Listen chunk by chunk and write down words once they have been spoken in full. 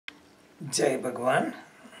Jai Bhagwan.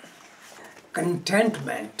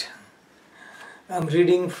 Contentment. I'm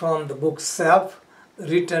reading from the book Self,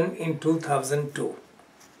 written in 2002.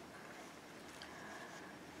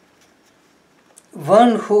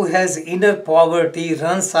 One who has inner poverty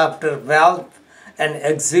runs after wealth and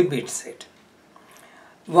exhibits it.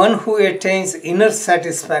 One who attains inner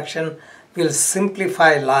satisfaction will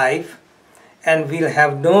simplify life and will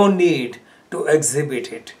have no need to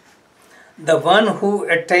exhibit it. The one who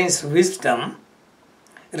attains wisdom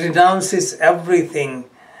renounces everything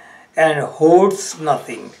and hoards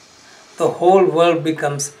nothing. The whole world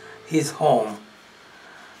becomes his home.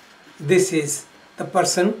 This is the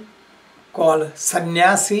person called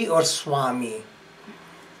sannyasi or swami.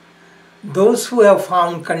 Those who have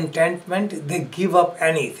found contentment, they give up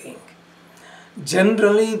anything.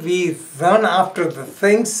 Generally, we run after the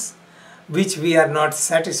things which we are not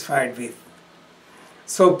satisfied with.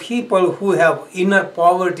 So people who have inner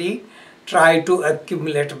poverty try to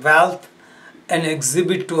accumulate wealth and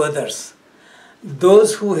exhibit to others.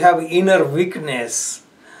 Those who have inner weakness,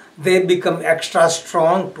 they become extra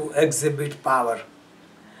strong to exhibit power.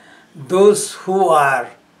 Those who are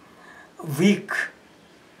weak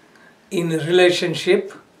in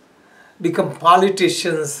relationship become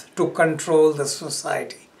politicians to control the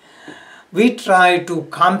society. We try to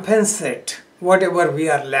compensate whatever we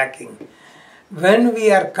are lacking. When we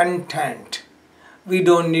are content, we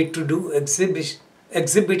don't need to do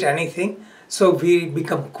exhibit anything, so we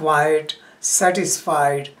become quiet,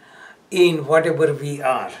 satisfied in whatever we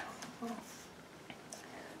are.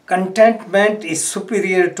 Contentment is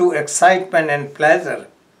superior to excitement and pleasure.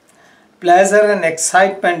 Pleasure and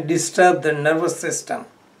excitement disturb the nervous system.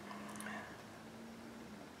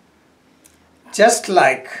 Just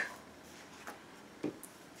like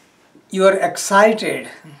you are excited,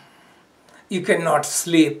 you cannot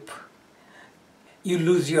sleep, you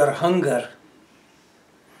lose your hunger,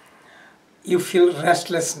 you feel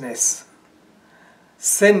restlessness.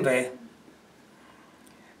 Same way,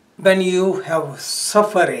 when you have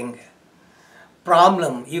suffering,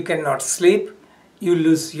 problem, you cannot sleep, you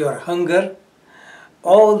lose your hunger.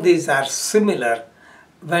 All these are similar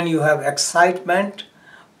when you have excitement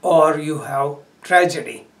or you have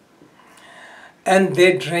tragedy, and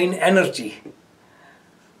they drain energy.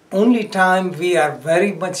 Only time we are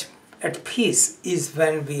very much at peace is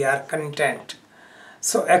when we are content.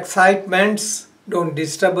 So excitements don't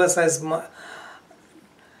disturb us as much,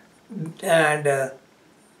 and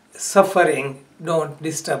suffering don't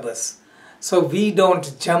disturb us. So we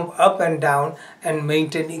don't jump up and down and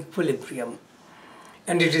maintain equilibrium.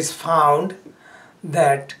 And it is found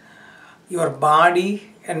that your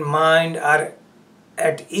body and mind are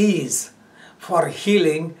at ease for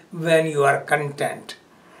healing when you are content.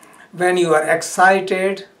 When you are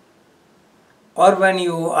excited or when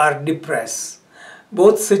you are depressed,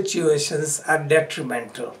 both situations are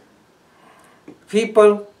detrimental.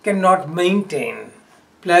 People cannot maintain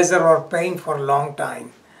pleasure or pain for a long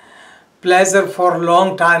time. Pleasure for a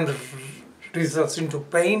long time results into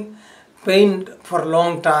pain. Pain for a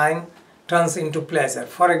long time turns into pleasure.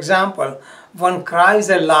 For example, one cries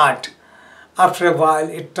a lot. After a while,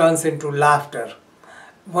 it turns into laughter.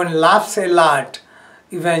 One laughs a lot,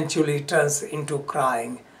 eventually turns into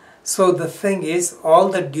crying. So the thing is, all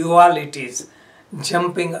the dualities,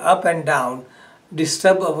 jumping up and down,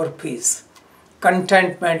 disturb our peace.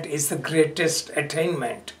 Contentment is the greatest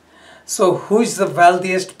attainment. So who is the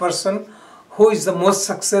wealthiest person? Who is the most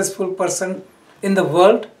successful person in the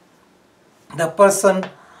world? The person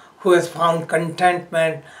who has found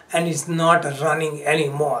contentment and is not running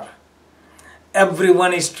anymore.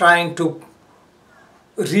 Everyone is trying to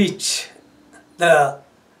reach the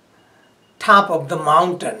top of the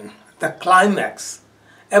mountain, the climax.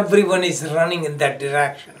 Everyone is running in that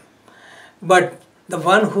direction. But the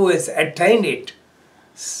one who has attained it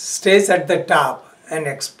stays at the top and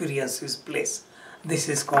experiences bliss. This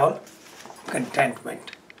is called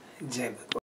contentment. Jai Bhagwan.